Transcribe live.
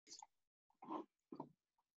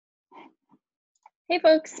Hey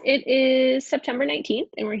folks, it is September 19th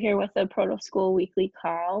and we're here with a ProtoSchool weekly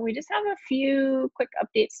call. We just have a few quick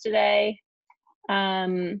updates today.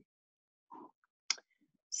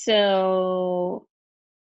 So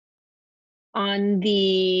on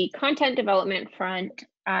the content development front,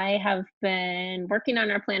 I have been working on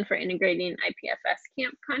our plan for integrating IPFS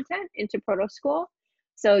camp content into ProtoSchool.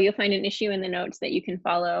 So you'll find an issue in the notes that you can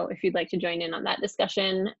follow if you'd like to join in on that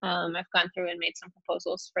discussion. I've gone through and made some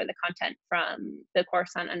proposals for the content from the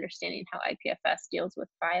course on understanding how IPFS deals with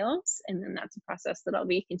files. And then that's a process that I'll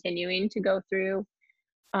be continuing to go through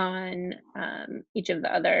on each of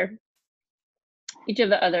the other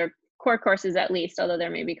core courses at least, although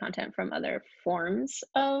there may be content from other forms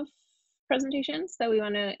of presentations that we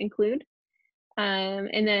want to include.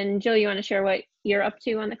 And then Jill, you want to share what you're up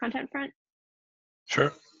to on the content front?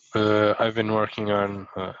 Sure. I've been working on,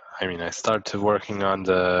 I started working on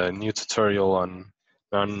the new tutorial on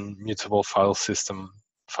non-mutable file system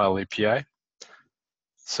file API.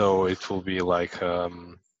 So it will be like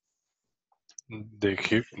the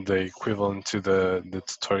equivalent to the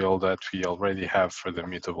tutorial that we already have for the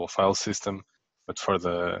mutable file system, but for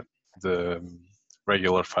the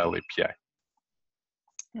regular file API.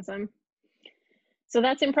 Awesome. So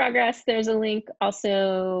that's in progress. There's a link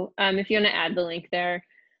also, if you want to add the link there,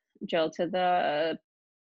 Jill, to the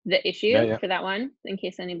issue for that one, in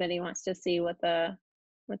case anybody wants to see what the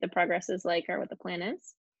progress is like or what the plan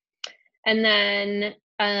is. And then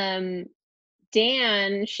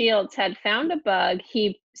Dan Shields had found a bug.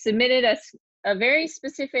 He submitted us a very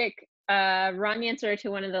specific wrong answer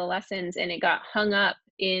to one of the lessons, and it got hung up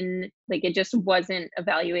in, like, it just wasn't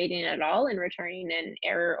evaluating at all and returning an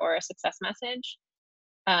error or a success message.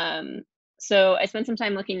 So I spent some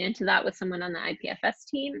time looking into that with someone on the IPFS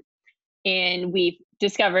team, and we've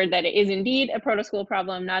discovered that it is indeed a ProtoSchool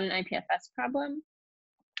problem, not an IPFS problem.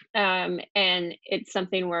 And it's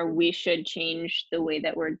something where we should change the way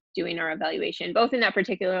that we're doing our evaluation. Both in that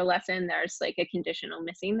particular lesson, there's like a conditional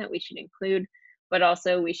missing that we should include, but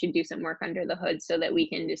also we should do some work under the hood so that we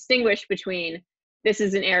can distinguish between this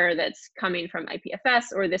is an error that's coming from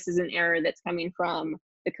IPFS, or this is an error that's coming from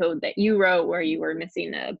the code that you wrote where you were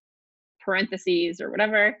missing a parentheses or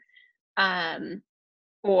whatever,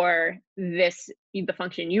 or the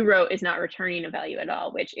function you wrote is not returning a value at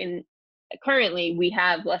all, which currently we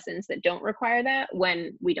have lessons that don't require that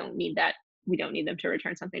when we don't need that. We don't need them to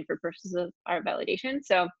return something for purposes of our validation.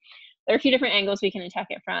 So there are a few different angles we can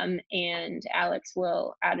attack it from, and Alex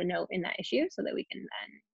will add a note in that issue so that we can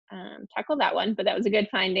then tackle that one. But that was a good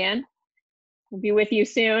find, Dan. We'll be with you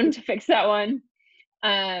soon to fix that one.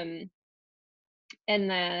 And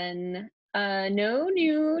then no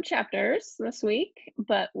new chapters this week,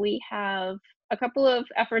 but we have a couple of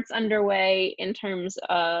efforts underway in terms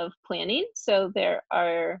of planning. So there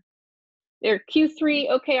are Q3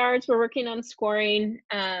 OKRs we're working on scoring.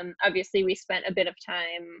 Obviously, we spent a bit of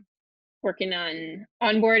time working on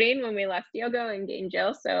onboarding when we left Diogo and gained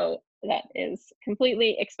Jill, so that is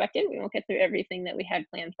completely expected. We won't get through everything that we had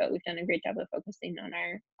planned, but we've done a great job of focusing on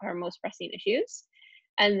our most pressing issues.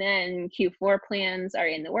 And then Q4 plans are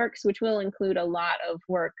in the works, which will include a lot of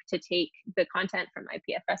work to take the content from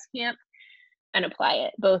IPFS Camp and apply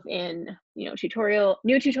it both in, new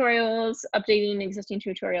tutorials, updating existing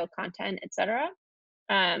tutorial content, etc.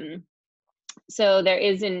 So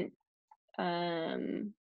there's a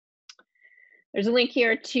link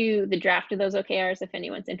here to the draft of those OKRs if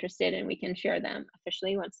anyone's interested, and we can share them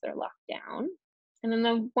officially once they're locked down. And then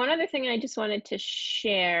the one other thing I just wanted to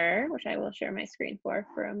share, which I will share my screen for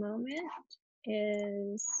a moment,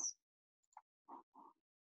 is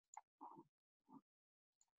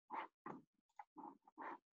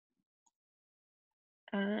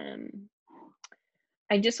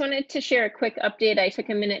I just wanted to share a quick update. I took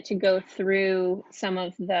a minute to go through some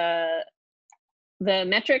of the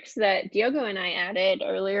metrics that Diogo and I added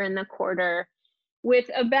earlier in the quarter, with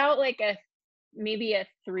about like maybe a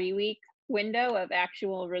 3-week window of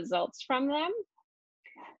actual results from them.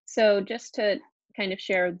 So just to kind of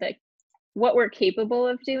share what we're capable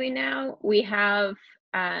of doing now, we have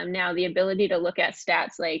now the ability to look at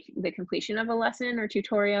stats like the completion of a lesson or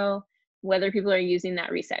tutorial, whether people are using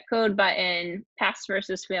that reset code button, passed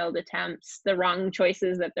versus failed attempts, the wrong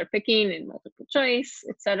choices that they're picking in multiple choice,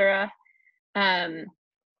 etc.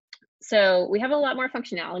 So we have a lot more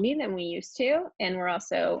functionality than we used to, and we're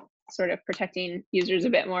also sort of protecting users a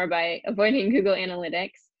bit more by avoiding Google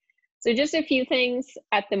Analytics. So just a few things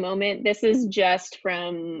at the moment. This is just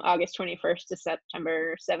from August 21st to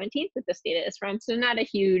September 17th that this data is from, so not a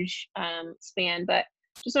huge span, but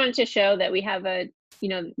just wanted to show that we have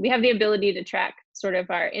we have the ability to track sort of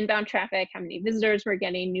our inbound traffic, how many visitors we're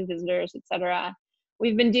getting, new visitors, etc.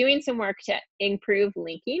 we've been doing some work to improve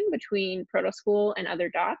linking between ProtoSchool and other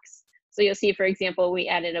docs. So you'll see, for example, we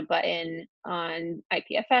added a button on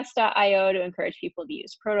IPFS.io to encourage people to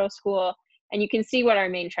use ProtoSchool. And you can see what our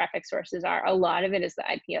main traffic sources are. A lot of it is the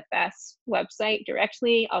IPFS website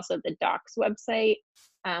directly, also the docs website,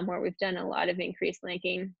 where we've done a lot of increased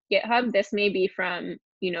linking. GitHub, this may be from,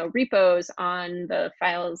 you know, repos on the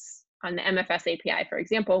files on the MFS API, for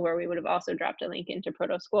example, where we would have also dropped a link into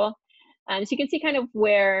ProtoSchool. So you can see kind of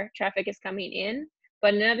where traffic is coming in.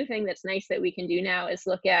 But another thing that's nice that we can do now is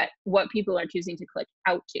look at what people are choosing to click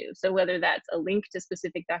out to. So whether that's a link to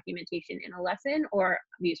specific documentation in a lesson or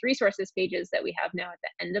these resources pages that we have now at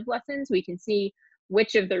the end of lessons, we can see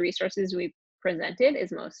which of the resources we've presented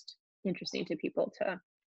is most interesting to people to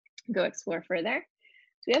go explore further.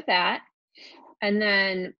 So we have that. And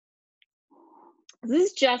then this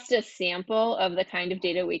is just a sample of the kind of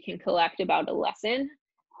data we can collect about a lesson.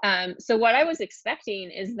 So what I was expecting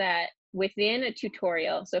is that within a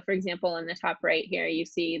tutorial, so for example, in the top right here, you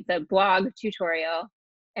see the blog tutorial,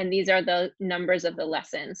 and these are the numbers of the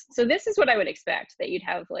lessons. So this is what I would expect, that you'd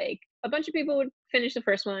have like a bunch of people would finish the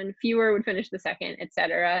first one, fewer would finish the second,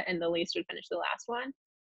 etc., and the least would finish the last one.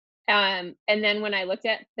 And then when I looked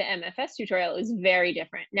at the MFS tutorial, it was very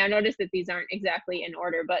different. Now notice that these aren't exactly in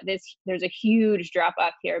order, but there's a huge drop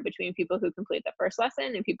off here between people who complete the first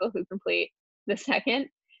lesson and people who complete the second.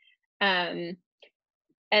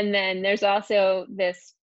 And then there's also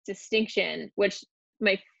this distinction, which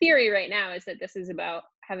my theory right now is that this is about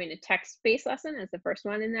having a text-based lesson as the first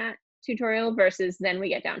one in that tutorial versus then we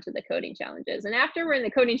get down to the coding challenges. And after we're in the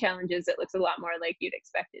coding challenges, it looks a lot more like you'd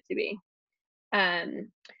expect it to be.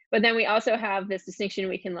 But then we also have this distinction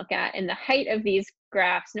we can look at in the height of these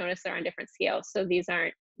graphs. Notice they're on different scales. So these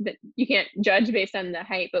aren't, you can't judge based on the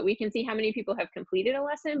height, but we can see how many people have completed a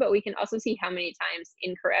lesson, but we can also see how many times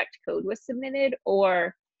incorrect code was submitted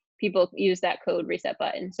or people use that code reset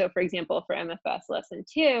button. So for example, for MFS lesson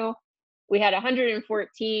 2, we had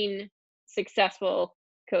 114 successful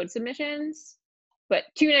code submissions, but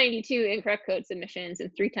 292 incorrect code submissions,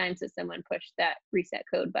 and 3 times that someone pushed that reset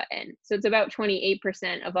code button. So it's about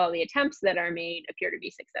 28% of all the attempts that are made appear to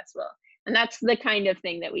be successful. And that's the kind of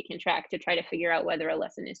thing that we can track to try to figure out whether a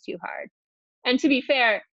lesson is too hard. And to be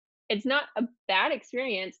fair, it's not a bad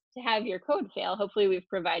experience to have your code fail. Hopefully we've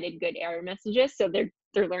provided good error messages, so they're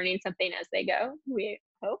learning something as they go, we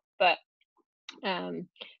hope. But and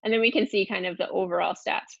then we can see kind of the overall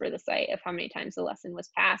stats for the site of how many times the lesson was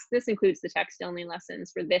passed. This includes the text-only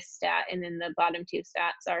lessons for this stat, and then the bottom 2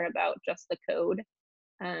 stats are about just the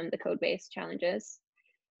code-based challenges.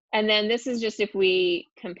 And then this is just if we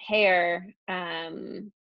compare,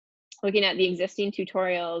 looking at the existing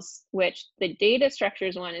tutorials, which the data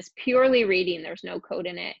structures one is purely reading, there's no code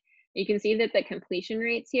in it. You can see that the completion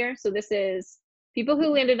rates here, so this is people who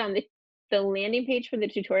landed on the landing page for the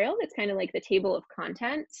tutorial, that's kind of like the table of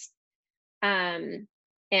contents, and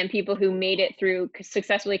people who made it through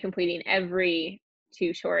successfully completing every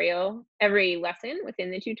lesson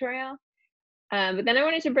within the tutorial. But then I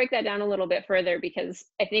wanted to break that down a little bit further because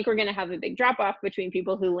I think we're going to have a big drop off between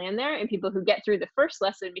people who land there and people who get through the first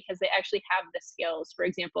lesson because they actually have the skills. For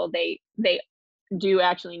example, they do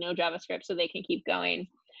actually know JavaScript, so they can keep going.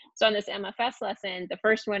 So on this MFS lesson, the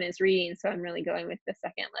first one is reading, so I'm really going with the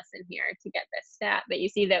second lesson here to get this stat. But you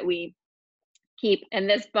see that we keep, and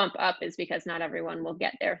this bump up is because not everyone will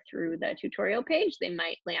get there through the tutorial page. They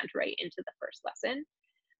might land right into the first lesson.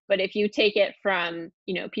 But if you take it from,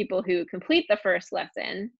 you know, people who complete the first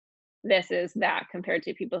lesson, this is that compared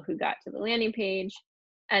to people who got to the landing page,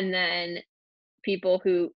 and then people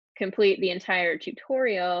who complete the entire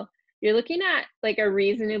tutorial, you're looking at like a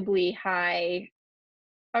reasonably high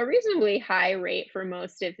rate for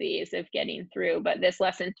most of these of getting through. But this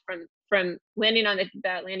lesson from landing on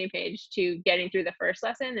that landing page to getting through the first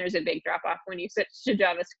lesson, there's a big drop off when you switch to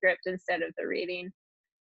JavaScript instead of the reading.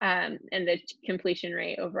 And the completion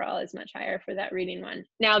rate overall is much higher for that reading one.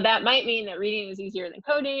 Now that might mean that reading is easier than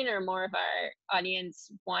coding, or more of our audience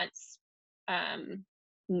wants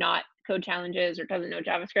not code challenges or doesn't know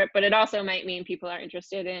JavaScript, but it also might mean people are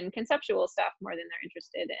interested in conceptual stuff more than they're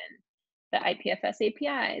interested in the IPFS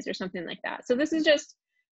APIs or something like that. So this is just,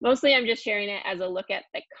 mostly I'm just sharing it as a look at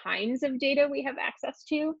the kinds of data we have access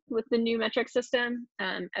to with the new metric system,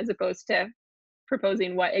 as opposed to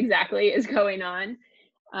proposing what exactly is going on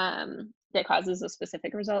that causes those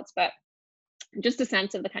specific results, but just a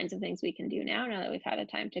sense of the kinds of things we can do now that we've had a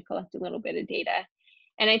time to collect a little bit of data.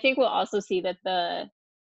 And I think we'll also see that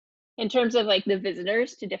In terms of like the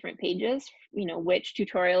visitors to different pages, you know, which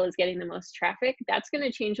tutorial is getting the most traffic, that's going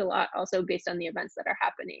to change a lot also based on the events that are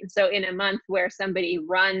happening. So in a month where somebody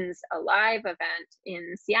runs a live event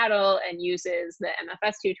in Seattle and uses the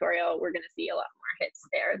MFS tutorial, we're going to see a lot more hits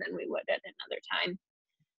there than we would at another time.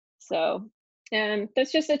 So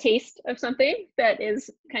that's just a taste of something that is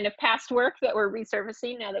kind of past work that we're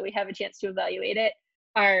resurfacing now that we have a chance to evaluate it.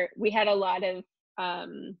 We had a lot of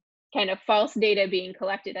kind of false data being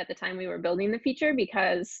collected at the time we were building the feature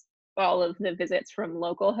because all of the visits from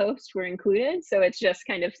local hosts were included. So it's just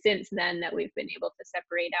kind of since then that we've been able to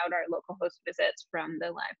separate out our local host visits from the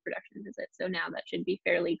live production visits. So now that should be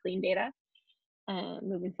fairly clean data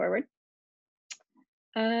moving forward.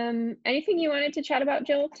 Anything you wanted to chat about,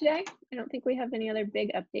 Jill, today? I don't think we have any other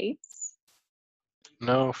big updates.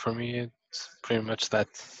 No, for me, it's pretty much that.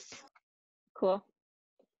 Cool.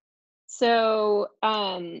 So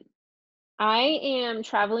I am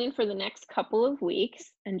traveling for the next couple of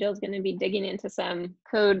weeks, and Jill's going to be digging into some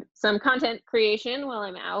content creation while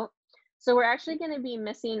I'm out. So we're actually going to be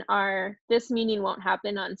missing this meeting won't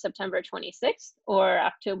happen on September 26th or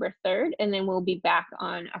October 3rd, and then we'll be back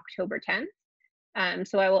on October 10th.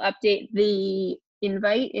 So I will update the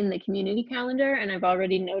invite in the community calendar, and I've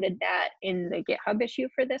already noted that in the GitHub issue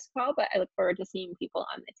for this call, but I look forward to seeing people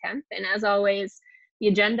on the 10th. And as always, the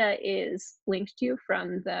agenda is linked to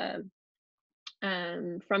from the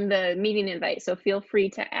meeting invite. So feel free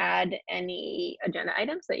to add any agenda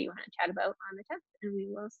items that you want to chat about on the 10th, and we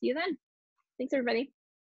will see you then. Thanks, everybody.